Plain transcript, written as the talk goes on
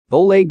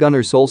Ole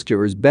Gunnar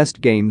Solskjaer's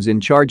best games in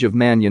charge of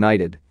Man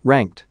United,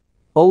 ranked.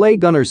 Ole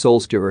Gunnar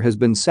Solskjaer has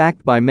been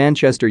sacked by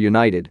Manchester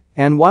United,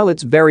 and while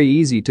it's very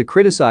easy to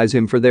criticize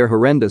him for their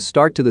horrendous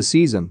start to the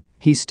season,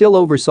 he still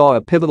oversaw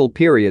a pivotal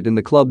period in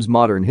the club's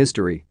modern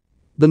history.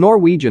 The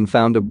Norwegian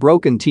found a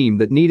broken team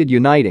that needed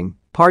uniting,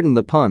 pardon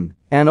the pun,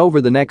 and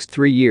over the next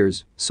 3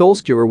 years,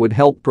 Solskjaer would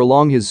help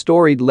prolong his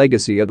storied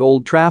legacy at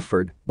Old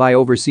Trafford by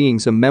overseeing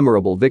some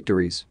memorable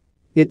victories.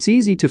 It's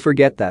easy to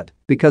forget that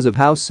because of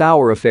how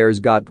sour affairs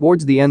got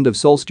towards the end of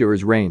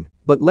Solskjaer's reign,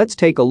 but let's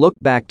take a look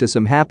back to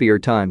some happier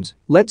times.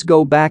 Let's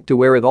go back to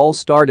where it all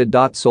started.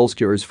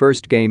 Solskjaer's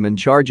first game in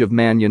charge of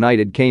Man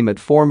United came at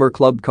former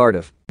club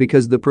Cardiff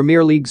because the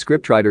Premier League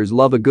scriptwriters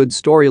love a good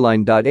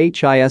storyline.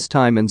 His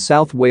time in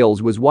South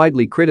Wales was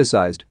widely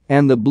criticised,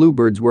 and the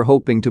Bluebirds were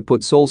hoping to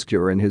put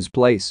Solskjaer in his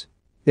place.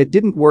 It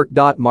didn't work.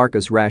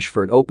 Marcus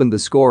Rashford opened the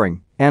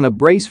scoring, and a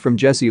brace from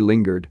Jesse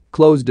Lingard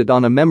closed it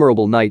on a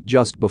memorable night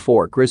just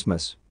before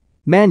Christmas.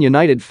 Man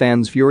United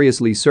fans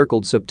furiously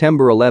circled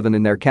September 11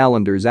 in their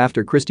calendars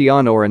after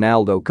Cristiano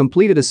Ronaldo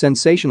completed a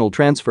sensational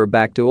transfer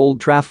back to Old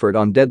Trafford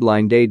on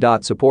deadline day.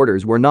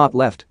 Supporters were not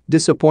left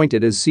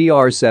disappointed as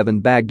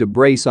CR7 bagged a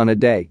brace on a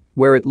day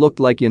where it looked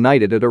like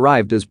United had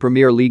arrived as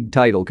Premier League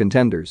title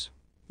contenders.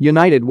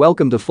 United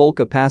welcomed a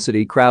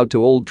full-capacity crowd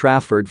to Old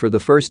Trafford for the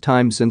first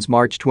time since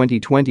March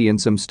 2020 in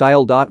some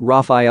style.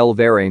 Rafael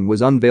Varane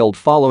was unveiled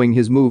following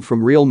his move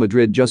from Real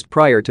Madrid just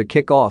prior to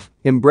kick-off,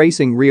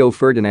 embracing Rio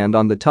Ferdinand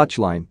on the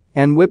touchline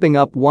and whipping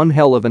up one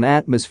hell of an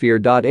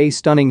atmosphere. A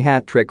stunning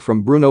hat-trick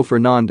from Bruno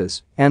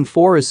Fernandes and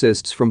 4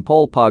 assists from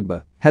Paul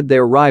Pogba had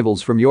their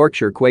rivals from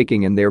Yorkshire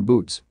quaking in their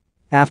boots.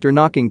 After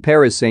knocking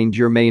Paris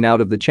Saint-Germain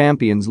out of the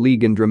Champions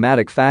League in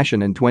dramatic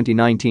fashion in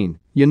 2019,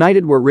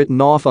 United were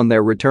written off on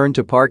their return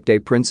to Parc des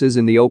Princes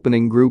in the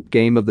opening group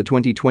game of the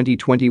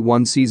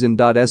 2020-21 season.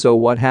 So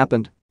what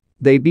happened?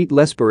 They beat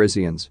Les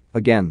Parisiens,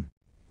 again.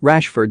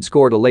 Rashford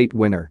scored a late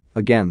winner,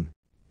 again.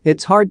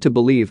 It's hard to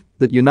believe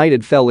that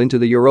United fell into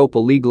the Europa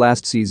League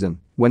last season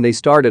when they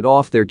started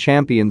off their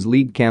Champions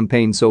League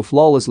campaign so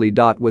flawlessly.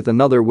 With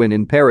another win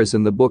in Paris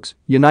in the books,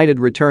 United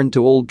returned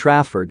to Old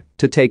Trafford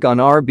to take on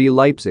RB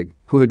Leipzig,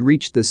 who had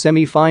reached the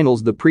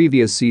semi-finals the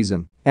previous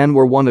season and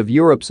were one of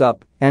Europe's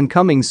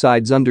up-and-coming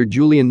sides under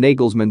Julian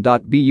Nagelsmann.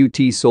 But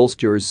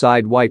Solskjaer's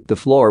side wiped the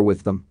floor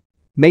with them.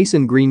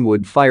 Mason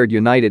Greenwood fired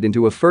United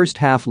into a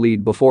first-half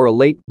lead before a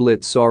late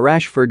blitz saw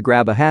Rashford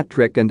grab a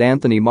hat-trick and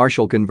Anthony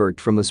Martial convert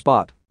from the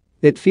spot.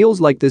 It feels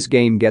like this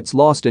game gets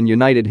lost in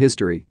United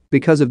history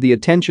because of the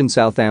attention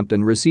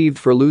Southampton received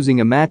for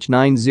losing a match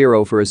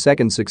 9-0 for a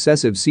second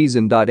successive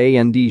season.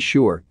 And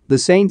sure, the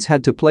Saints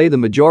had to play the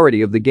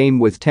majority of the game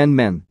with 10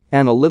 men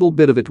and a little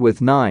bit of it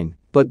with 9,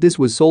 but this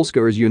was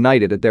Solskjaer's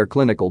United at their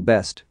clinical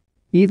best.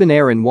 Even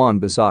Aaron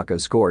Wan-Bissaka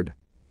scored.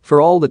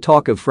 For all the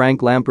talk of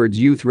Frank Lampard's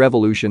youth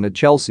revolution at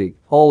Chelsea,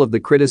 all of the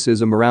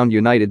criticism around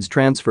United's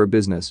transfer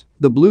business,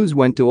 the Blues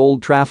went to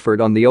Old Trafford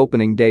on the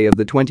opening day of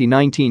the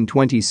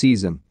 2019-20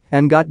 season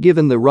and got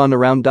given the run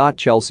around.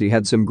 Chelsea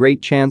had some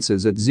great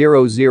chances at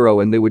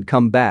 0-0 and they would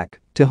come back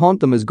to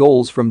haunt them as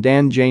goals from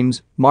Dan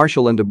James,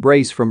 Martial and a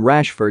brace from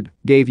Rashford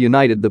gave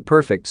United the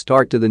perfect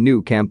start to the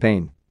new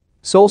campaign.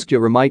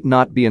 Solskjaer might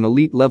not be an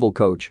elite-level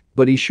coach,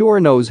 but he sure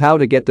knows how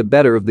to get the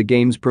better of the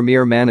game's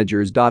premier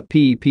managers.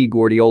 Pep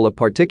Guardiola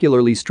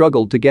particularly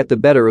struggled to get the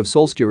better of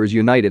Solskjaer's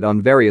United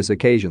on various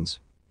occasions.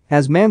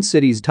 As Man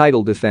City's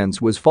title defense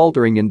was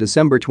faltering in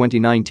December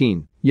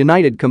 2019,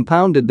 United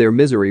compounded their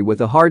misery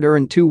with a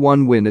hard-earned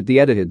 2-1 win at the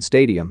Etihad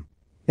Stadium.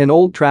 In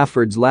Old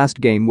Trafford's last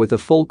game with a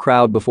full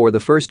crowd before the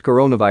first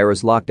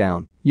coronavirus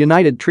lockdown,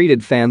 United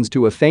treated fans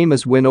to a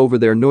famous win over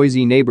their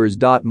noisy neighbours.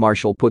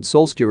 Martial put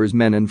Solskjaer's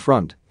men in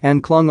front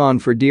and clung on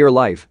for dear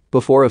life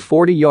before a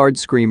 40-yard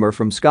screamer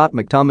from Scott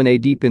McTominay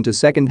deep into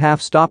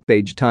second-half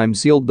stoppage time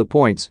sealed the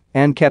points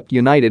and kept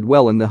United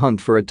well in the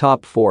hunt for a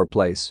top 4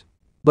 place.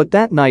 But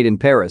that night in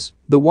Paris,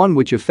 the one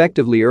which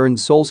effectively earned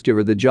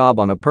Solskjaer the job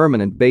on a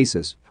permanent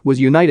basis, was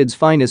United's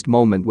finest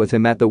moment with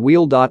him at the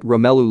wheel.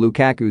 Romelu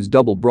Lukaku's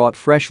double brought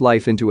fresh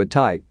life into a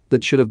tie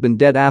that should have been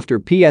dead after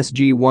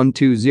PSG won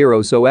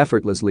 2-0 so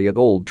effortlessly at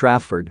Old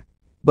Trafford.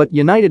 But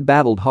United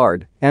battled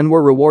hard and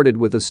were rewarded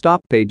with a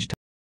stoppage